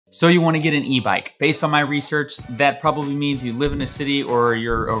So you want to get an e-bike. Based on my research, that probably means you live in a city or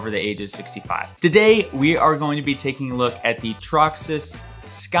you're over the age of 65. Today, we are going to be taking a look at the Troxus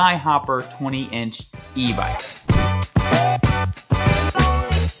Skyhopper 20-inch e-bike.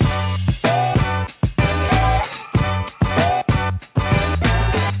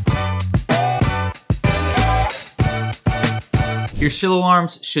 Your shield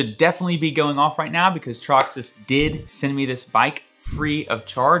alarms should definitely be going off right now because Troxus did send me this bike free of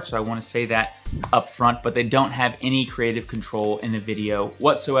charge, so I want to say that up front, but they don't have any creative control in the video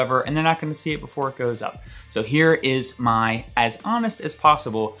whatsoever, and they're not going to see it before it goes up. So here is my, as honest as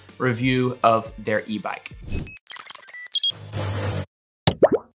possible, review of their e-bike.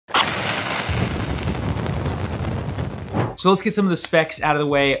 So let's get some of the specs out of the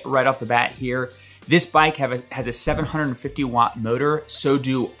way right off the bat here. This bike has a 750 watt motor, so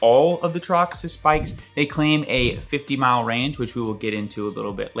do all of the Troxus bikes. They claim a 50-mile range, which we will get into a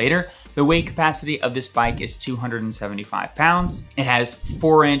little bit later. The weight capacity of this bike is 275 pounds. It has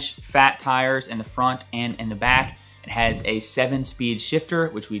 4-inch fat tires in the front and in the back. It has a 7-speed shifter,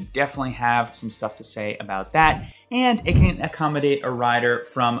 which we definitely have some stuff to say about that. And it can accommodate a rider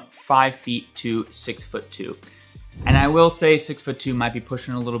from 5 feet to 6'2". And I will say 6'2" might be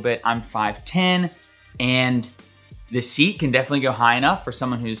pushing a little bit. I'm 5'10", and the seat can definitely go high enough for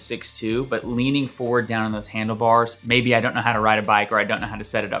someone who's 6'2", but leaning forward down on those handlebars, maybe I don't know how to ride a bike or I don't know how to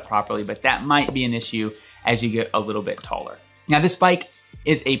set it up properly, but that might be an issue as you get a little bit taller. Now this bike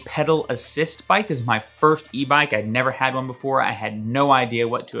is a pedal assist bike. This is my first e-bike. I'd never had one before. I had no idea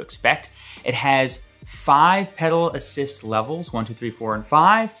what to expect. It has 5 pedal assist levels, 1, 2, 3, 4, and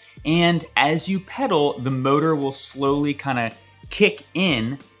 5. And as you pedal, the motor will slowly kind of kick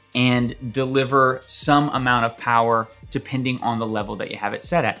in and deliver some amount of power depending on the level that you have it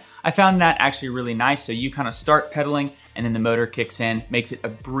set at. I found that actually really nice. So you kind of start pedaling and then the motor kicks in, makes it a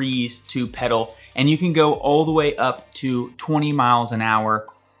breeze to pedal. And you can go all the way up to 20 miles an hour.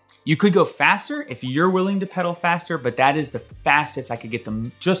 You could go faster if you're willing to pedal faster, but that is the fastest I could get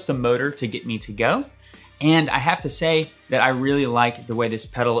just the motor to get me to go. And I have to say that I really like the way this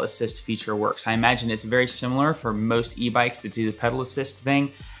pedal assist feature works. I imagine it's very similar for most e-bikes that do the pedal assist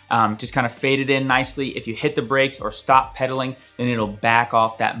thing. Just kind of faded in nicely. If you hit the brakes or stop pedaling, then it'll back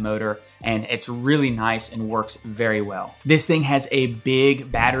off that motor. And it's really nice and works very well. This thing has a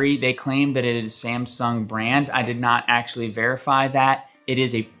big battery. They claim that it is Samsung brand. I did not actually verify that. It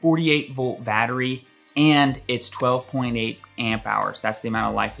is a 48 volt battery and it's 12.8 amp hours. That's the amount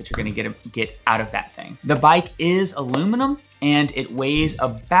of life that you're gonna get out of that thing. The bike is aluminum and it weighs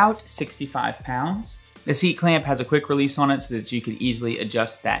about 65 pounds. The seat clamp has a quick release on it so that you can easily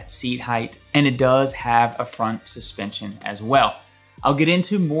adjust that seat height. And it does have a front suspension as well. I'll get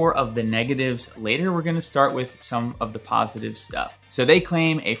into more of the negatives later. We're gonna start with some of the positive stuff. So they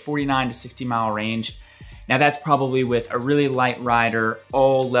claim a 49 to 60 mile range. Now that's probably with a really light rider,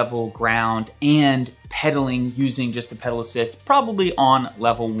 all level ground, and pedaling using just the pedal assist, probably on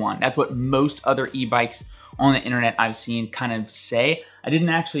level 1. That's what most other e-bikes on the internet I've seen kind of say. I didn't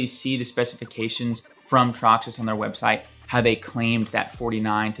actually see the specifications from Troxus on their website, how they claimed that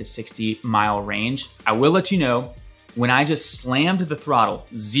 49 to 60 mile range. I will let you know, when I just slammed the throttle,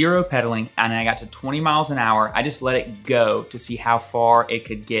 0 pedaling, and I got to 20 miles an hour, I just let it go to see how far it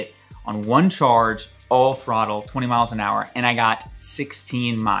could get on one charge, all throttle, 20 miles an hour, and I got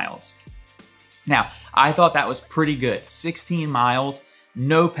 16 miles. Now, I thought that was pretty good. 16 miles,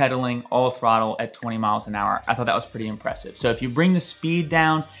 no pedaling, all throttle at 20 miles an hour. I thought that was pretty impressive. So if you bring the speed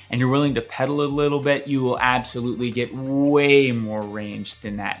down and you're willing to pedal a little bit, you will absolutely get way more range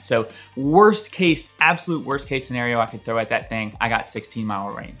than that. So worst case, absolute worst case scenario I could throw at that thing, I got 16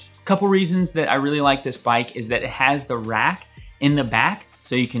 mile range. A couple reasons that I really like this bike is that it has the rack in the back.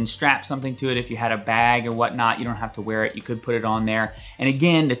 So you can strap something to it if you had a bag or whatnot. You don't have to wear it. You could put it on there. And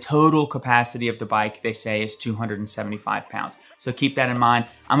again, the total capacity of the bike, they say, is 275 pounds. So keep that in mind.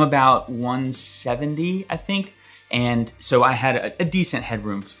 I'm about 170, I think. And so I had a decent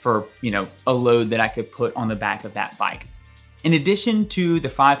headroom for, a load that I could put on the back of that bike. In addition to the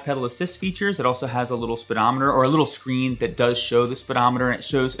 5 pedal assist features, it also has a little speedometer or a little screen that does show the speedometer, and it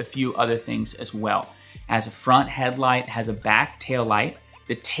shows a few other things as well. It has a front headlight, has a back tail light.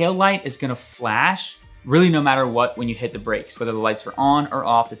 The tail light is gonna flash really no matter what when you hit the brakes. Whether the lights are on or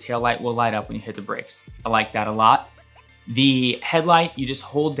off, the tail light will light up when you hit the brakes. I like that a lot. The headlight, you just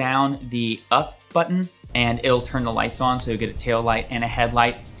hold down the up button and it'll turn the lights on, so you'll get a tail light and a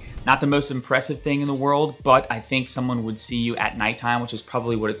headlight. Not the most impressive thing in the world, but I think someone would see you at nighttime, which is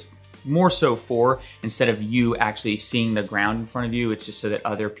probably what it's more so for. Instead of you actually seeing the ground in front of you, it's just so that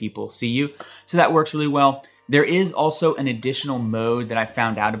other people see you. So that works really well. There is also an additional mode that I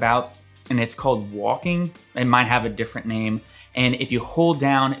found out about, and it's called walking. It might have a different name. And if you hold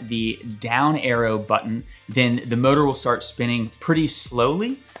down the down arrow button, then the motor will start spinning pretty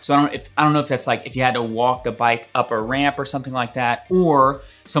slowly. So I don't know if that's like if you had to walk the bike up a ramp or something like that, or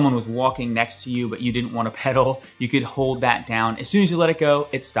someone was walking next to you but you didn't want to pedal, you could hold that down. As soon as you let it go,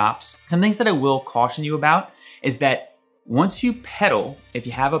 it stops. Some things that I will caution you about is that once you pedal, if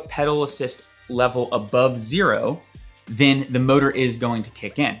you have a pedal assist level above 0, then the motor is going to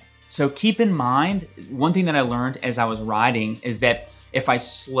kick in. So keep in mind, one thing that I learned as I was riding is that if I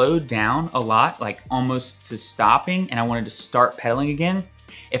slowed down a lot, like almost to stopping, and I wanted to start pedaling again,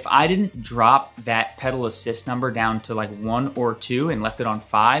 if I didn't drop that pedal assist number down to like 1 or 2 and left it on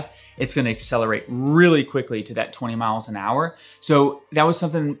 5, it's gonna accelerate really quickly to that 20 miles an hour. So that was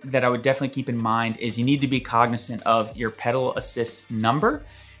something that I would definitely keep in mind, is you need to be cognizant of your pedal assist number,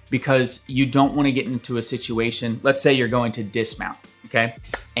 because you don't want to get into a situation, let's say you're going to dismount, okay?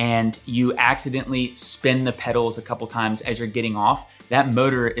 And you accidentally spin the pedals a couple times as you're getting off, that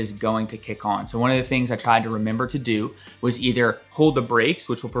motor is going to kick on. So one of the things I tried to remember to do was either hold the brakes,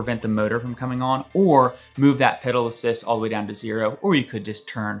 which will prevent the motor from coming on, or move that pedal assist all the way down to 0, or you could just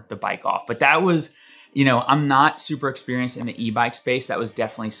turn the bike off. But that was, you know, I'm not super experienced in the e-bike space. That was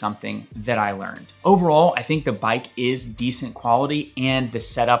definitely something that I learned. Overall, I think the bike is decent quality and the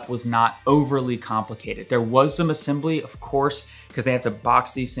setup was not overly complicated. There was some assembly, of course, because they have to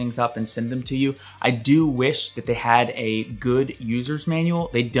box these things up and send them to you. I do wish that they had a good user's manual.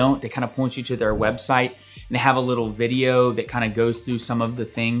 They don't. They kind of point you to their website, and they have a little video that kind of goes through some of the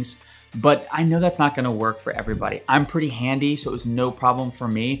things. But I know that's not gonna work for everybody. I'm pretty handy, so it was no problem for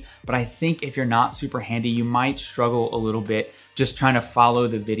me. But I think if you're not super handy, you might struggle a little bit just trying to follow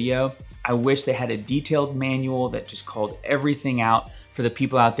the video. I wish they had a detailed manual that just called everything out for the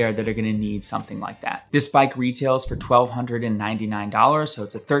people out there that are gonna need something like that. This bike retails for $1,299, so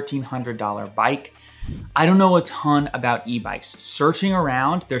it's a $1,300 bike. I don't know a ton about e-bikes. Searching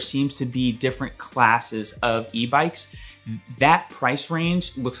around, there seems to be different classes of e-bikes. That price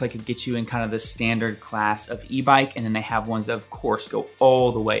range looks like it gets you in kind of the standard class of e-bike, and then they have ones that of course go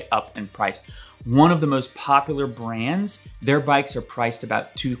all the way up in price. One of the most popular brands, their bikes are priced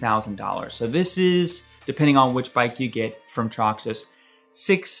about $2,000. So this is, depending on which bike you get from Troxus,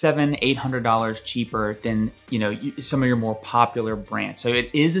 $600, $700, $800 cheaper than, you know, some of your more popular brands. So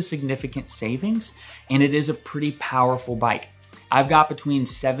it is a significant savings, and it is a pretty powerful bike. I've got between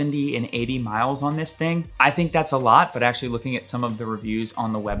 70 and 80 miles on this thing. I think that's a lot, but actually looking at some of the reviews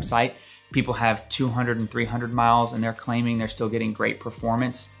on the website, people have 200 and 300 miles and they're claiming they're still getting great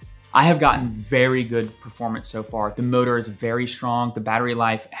performance. I have gotten very good performance so far. The motor is very strong. The battery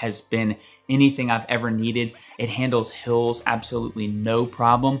life has been anything I've ever needed. It handles hills absolutely no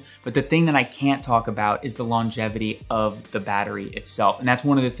problem. But the thing that I can't talk about is the longevity of the battery itself. And that's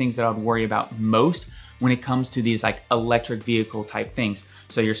one of the things that I would worry about most when it comes to these like electric vehicle type things.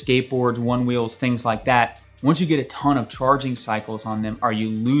 So your skateboards, one wheels, things like that. Once you get a ton of charging cycles on them, are you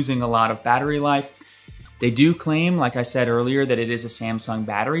losing a lot of battery life? They do claim, like I said earlier, that it is a Samsung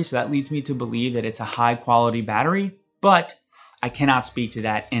battery. So that leads me to believe that it's a high quality battery, but I cannot speak to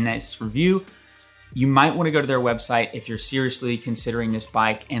that in this review. You might want to go to their website if you're seriously considering this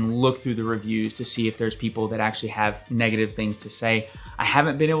bike and look through the reviews to see if there's people that actually have negative things to say. I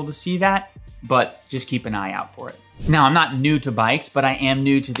haven't been able to see that, but just keep an eye out for it. Now, I'm not new to bikes, but I am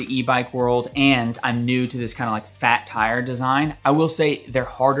new to the e-bike world, and I'm new to this kind of like fat tire design. I will say they're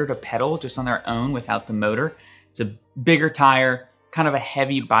harder to pedal just on their own without the motor. It's a bigger tire, kind of a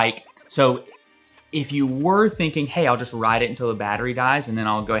heavy bike. So if you were thinking, hey, I'll just ride it until the battery dies and then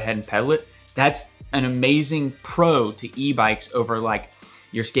I'll go ahead and pedal it, that's an amazing pro to e-bikes over like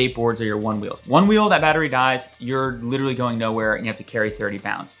your skateboards or your one wheels. One wheel, that battery dies, you're literally going nowhere and you have to carry 30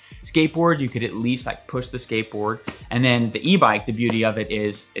 pounds. Skateboard, you could at least like push the skateboard. And then the e-bike, the beauty of it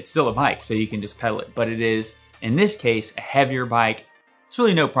is it's still a bike, so you can just pedal it. But it is, in this case, a heavier bike. It's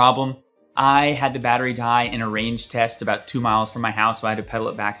really no problem. I had the battery die in a range test about 2 miles from my house, so I had to pedal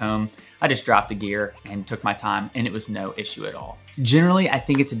it back home. I just dropped the gear and took my time, and it was no issue at all. Generally, I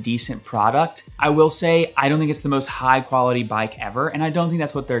think it's a decent product. I will say, I don't think it's the most high quality bike ever, and I don't think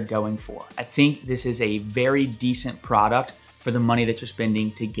that's what they're going for. I think this is a very decent product for the money that you're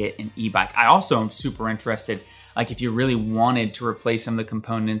spending to get an e-bike. I also am super interested, like if you really wanted to replace some of the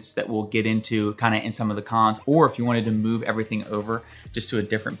components that we'll get into kind of in some of the cons, or if you wanted to move everything over just to a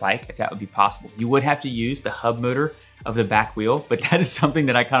different bike, if that would be possible. You would have to use the hub motor of the back wheel, but that is something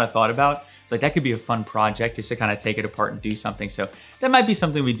that I kind of thought about. It's like that could be a fun project just to kind of take it apart and do something. So that might be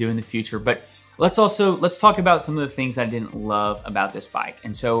something we do in the future. But Let's talk about some of the things that I didn't love about this bike.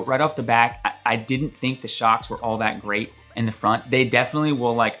 And so right off the back, I didn't think the shocks were all that great in the front. They definitely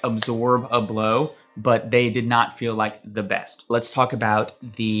will like absorb a blow, but they did not feel like the best. Let's talk about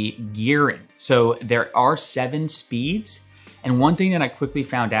the gearing. So there are 7 speeds. And one thing that I quickly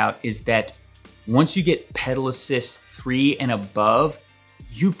found out is that once you get pedal assist 3 and above,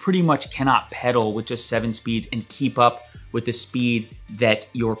 you pretty much cannot pedal with just 7 speeds and keep up with the speed that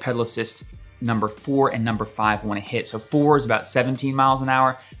your pedal assist number 4 and number 5 want to hit. So 4 is about 17 miles an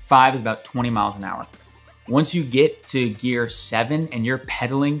hour, 5 is about 20 miles an hour. Once you get to gear 7 and you're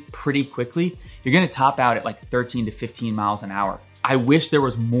pedaling pretty quickly, you're gonna top out at like 13 to 15 miles an hour. I wish there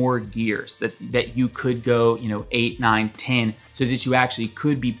was more gears that you could go, 8, 9, 10, so that you actually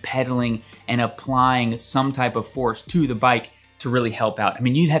could be pedaling and applying some type of force to the bike to really help out. I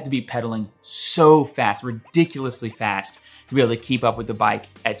mean, you'd have to be pedaling so fast, ridiculously fast, to be able to keep up with the bike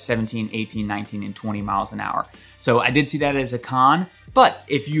at 17, 18, 19, and 20 miles an hour. So I did see that as a con, but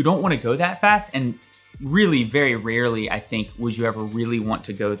if you don't want to go that fast, and really very rarely, I think, would you ever really want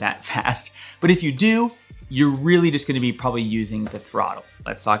to go that fast. But if you do, you're really just gonna be probably using the throttle.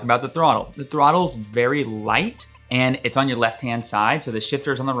 Let's talk about the throttle. The throttle's very light and it's on your left-hand side, so the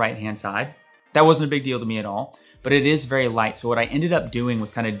shifter's on the right-hand side. That wasn't a big deal to me at all, but it is very light. So what I ended up doing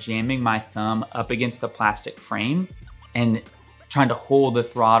was kind of jamming my thumb up against the plastic frame and trying to hold the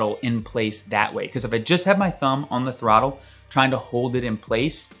throttle in place that way. Because if I just had my thumb on the throttle, trying to hold it in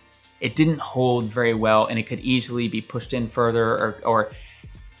place, it didn't hold very well and it could easily be pushed in further or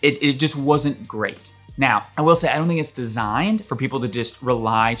it just wasn't great. Now, I will say, I don't think it's designed for people to just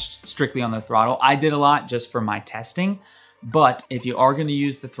rely strictly on the throttle. I did a lot just for my testing, but if you are gonna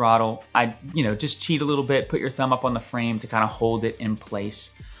use the throttle, just cheat a little bit, put your thumb up on the frame to kind of hold it in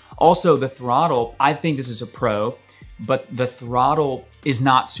place. Also, the throttle, I think this is a pro, but the throttle is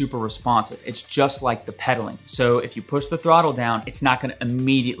not super responsive. It's just like the pedaling. So if you push the throttle down, it's not gonna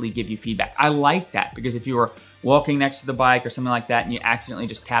immediately give you feedback. I like that because if you were walking next to the bike or something like that and you accidentally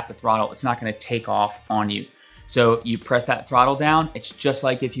just tap the throttle, it's not gonna take off on you. So you press that throttle down, it's just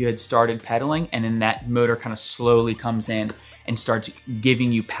like if you had started pedaling, and then that motor kind of slowly comes in and starts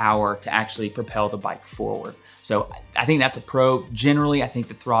giving you power to actually propel the bike forward. So I think that's a pro. Generally, I think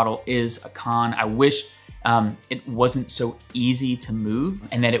the throttle is a con. I wish it wasn't so easy to move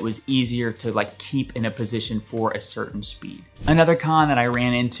and that it was easier to like keep in a position for a certain speed. Another con that I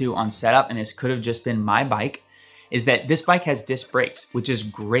ran into on setup, and this could have just been my bike, is that this bike has disc brakes, which is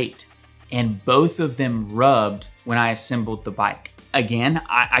great. And both of them rubbed when I assembled the bike. Again,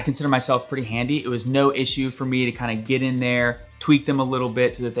 I consider myself pretty handy. It was no issue for me to kind of get in there, tweak them a little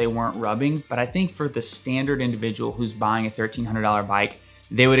bit so that they weren't rubbing. But I think for the standard individual who's buying a $1,300 bike,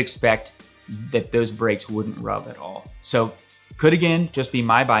 they would expect that those brakes wouldn't rub at all. So could again just be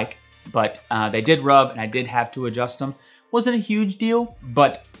my bike, but they did rub and I did have to adjust them. Wasn't a huge deal,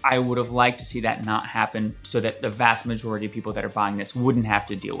 but I would have liked to see that not happen so that the vast majority of people that are buying this wouldn't have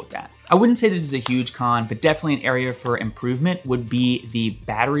to deal with that. I wouldn't say this is a huge con, but definitely an area for improvement would be the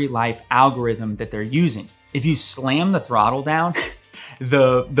battery life algorithm that they're using. If you slam the throttle down,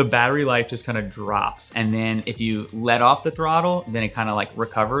 the battery life just kind of drops. And then if you let off the throttle, then it kind of like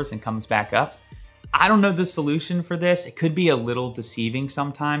recovers and comes back up. I don't know the solution for this. It could be a little deceiving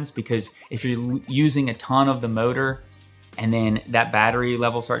sometimes because if you're using a ton of the motor and then that battery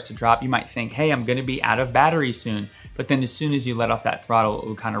level starts to drop, you might think, hey, I'm gonna be out of battery soon. But then as soon as you let off that throttle, it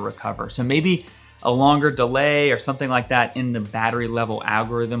will kind of recover. So maybe a longer delay or something like that in the battery level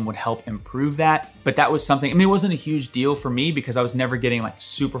algorithm would help improve that. But that was something, I mean, it wasn't a huge deal for me because I was never getting like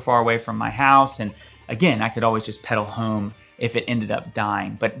super far away from my house. And again, I could always just pedal home if it ended up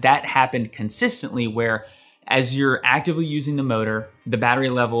dying. But that happened consistently where as you're actively using the motor, the battery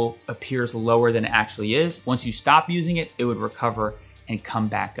level appears lower than it actually is. Once you stop using it, it would recover and come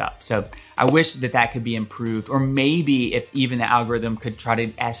back up. So I wish that that could be improved, or maybe if even the algorithm could try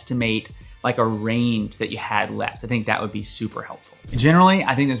to estimate like a range that you had left. I think that would be super helpful. Generally,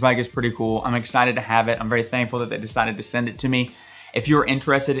 I think this bike is pretty cool. I'm excited to have it. I'm very thankful that they decided to send it to me. If you're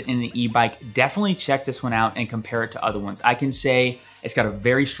interested in an e-bike, definitely check this one out and compare it to other ones. I can say it's got a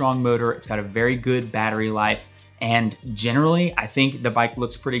very strong motor, it's got a very good battery life, and generally, I think the bike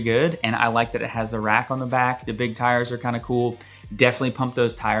looks pretty good, and I like that it has the rack on the back. The big tires are kind of cool. Definitely pump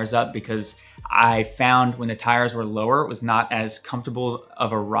those tires up because I found when the tires were lower, it was not as comfortable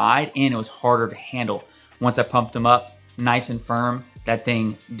of a ride and it was harder to handle. Once I pumped them up nice and firm, that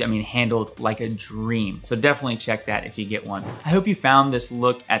thing, I mean, handled like a dream. So definitely check that if you get one. I hope you found this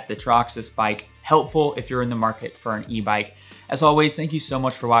look at the Troxus bike helpful if you're in the market for an e-bike. As always, thank you so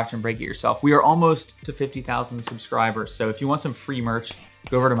much for watching Break It Yourself. We are almost to 50,000 subscribers. So if you want some free merch,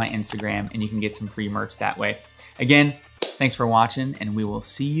 go over to my Instagram and you can get some free merch that way. Again, thanks for watching, and we will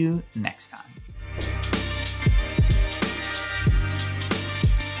see you next time.